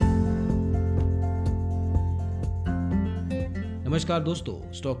नमस्कार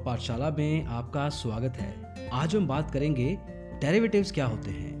दोस्तों, स्टॉक पाठशाला में आपका स्वागत है। आज हम बात करेंगे डेरिवेटिव्स क्या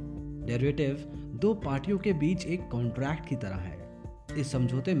होते हैं। डेरिवेटिव दो पार्टियों के बीच एक कॉन्ट्रैक्ट की तरह है। इस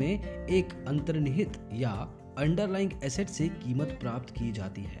समझौते में एक अंतर्निहित या अंडरलाइंग एसेट से कीमत प्राप्त की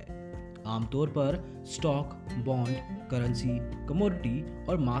जाती है। आमतौर पर स्टॉक, बॉन्ड, करेंसी, कमोडिटी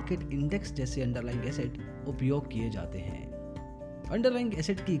और मार्केट इंडेक्स जैसे अंडरलाइंग एसेट उपयोग किए जाते हैं। अंडरलाइंग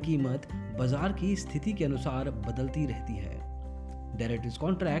एसेट की कीमत बाजार की स्थिति के अनुसार बदलती रहती है। डेरिवेटिव्स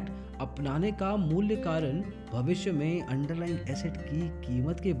कॉन्ट्रैक्ट अपनाने का मूल्य कारण भविष्य में अंडरलाइंग एसेट की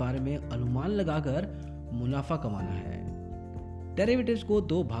कीमत के बारे में अनुमान लगाकर मुनाफा कमाना है। डेरिवेटिव्स को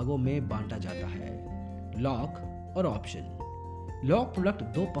दो भागों में बांटा जाता है, लॉक और ऑप्शन। लॉक प्रोडक्ट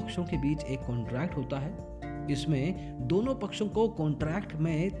दो पक्षों के बीच एक कॉन्ट्रैक्ट होता है। इसमें दोनों पक्षों को कॉन्ट्रैक्ट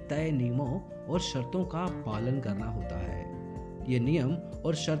में तय नियमों और शर्तों का पालन करना होता है। ये नियम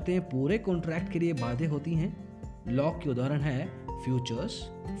और शर्तें पूरे कॉन्ट्रैक्ट के लिए बाध्य होती हैं। लॉक के उदाहरण है फ्यूचर्स,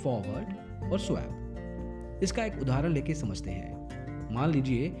 फॉरवर्ड और स्वैप। इसका एक उदाहरण लेके समझते हैं। मान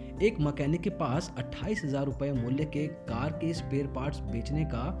लीजिए एक मैकेनिक के पास 28,000 रुपए मूल्य के कार के स्पेयर पार्ट्स बेचने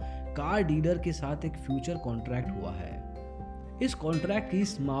का कार डीलर के साथ एक फ्यूचर कॉन्ट्रैक्ट हुआ है। इस कॉन्ट्रैक्ट की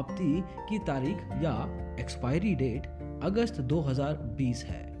समाप्ति की तारीख या एक्सपायरी डेट अगस्त 2020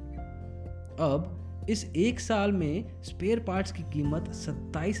 है। अब इस एक साल में स्पेयर पार्ट्स की कीमत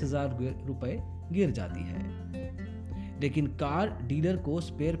 27,000 रुपए गिर जाती है, लेकिन कार डीलर को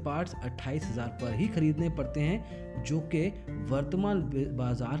स्पेयर पार्ट्स 28,000 पर ही खरीदने पड़ते हैं, जो कि वर्तमान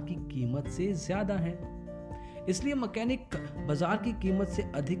बाजार की कीमत से ज्यादा है। इसलिए मैकेनिक बाजार की कीमत से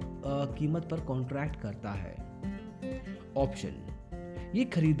अधिक कीमत पर कॉन्ट्रैक्ट करता है। ऑप्शन ये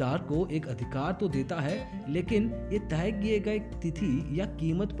खरीदार को एक अधिकार तो देता है, लेकिन ये तय किए गए तिथि या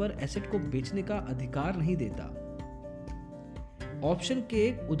कीमत पर एसेट को बेचने का अधिकार नहीं देता। ऑप्शन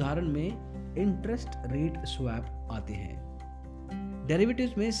के उदाहरण में इंटरेस्ट रेट स्वैप आते हैं।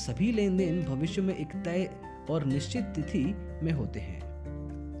 डेरिवेटिव्स में सभी लेन देन भविष्य में एक तय और निश्चित तिथि में होते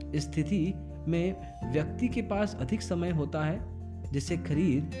हैं। इस स्थिति में व्यक्ति के पास अधिक समय होता है, जिससे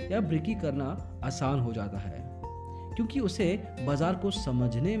खरीद या बिक्री करना आसान हो जाता है, क्योंकि उसे बाजार को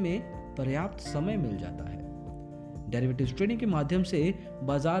समझने में पर्याप्त समय मिल जाता है। डेरिवेटिव्स ट्रेडिंग के माध्यम से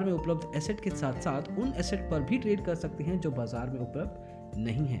बाजार में उपलब्ध एसेट के साथ साथ उन एसेट पर भी ट्रेड कर सकते हैं जो बाजार में उपलब्ध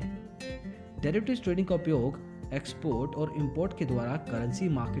नहीं है। डेरिवेटिव्स ट्रेडिंग का उपयोग एक्सपोर्ट और इंपोर्ट के द्वारा करेंसी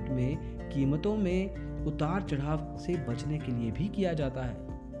मार्केट में कीमतों में उतार चढ़ाव से बचने के लिए भी किया जाता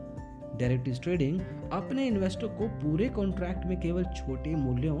है। डेरिवेटिव्स ट्रेडिंग अपने इन्वेस्टर को पूरे कॉन्ट्रैक्ट में केवल छोटे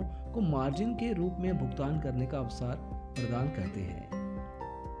मूल्यों को मार्जिन के रूप में भुगतान करने का अवसर प्रदान करते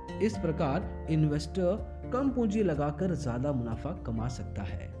हैं। इस प्रकार इन्वेस्टर कम पूंजी लगाकर ज्यादा मुनाफा कमा सकता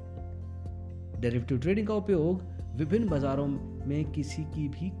है। डेरिवेटिव ट्रेडिंग का उपयोग विभिन्न बाजारों में किसी की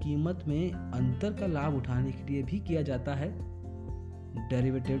भी कीमत में अंतर का लाभ उठाने के लिए भी किया जाता है।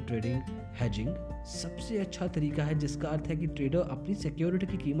 डेरिवेटिव ट्रेडिंग हेजिंग सबसे अच्छा तरीका है, जिसका अर्थ है कि ट्रेडर अपनी सिक्योरिटी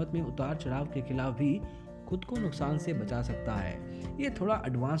की कीमत में उतार चढ़ाव के खिलाफ भी खुद को नुकसान से बचा सकता है। ये थोड़ा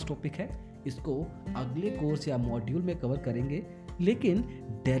एडवांस टॉपिक है, इसको अगले कोर्स या मॉड्यूल में कवर करेंगे, लेकिन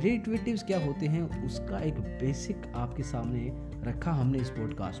डेरिवेटिव्स क्या होते हैं उसका एक बेसिक आपके सामने रखा हमने इस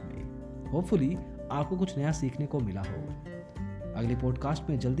पॉडकास्ट में। होपफुली आपको कुछ नया सीखने को मिला हो। अगले पॉडकास्ट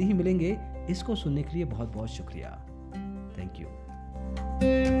में जल्दी ही मिलेंगे। इसको सुनने के लिए बहुत बहुत शुक्रिया। Thank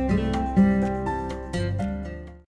you.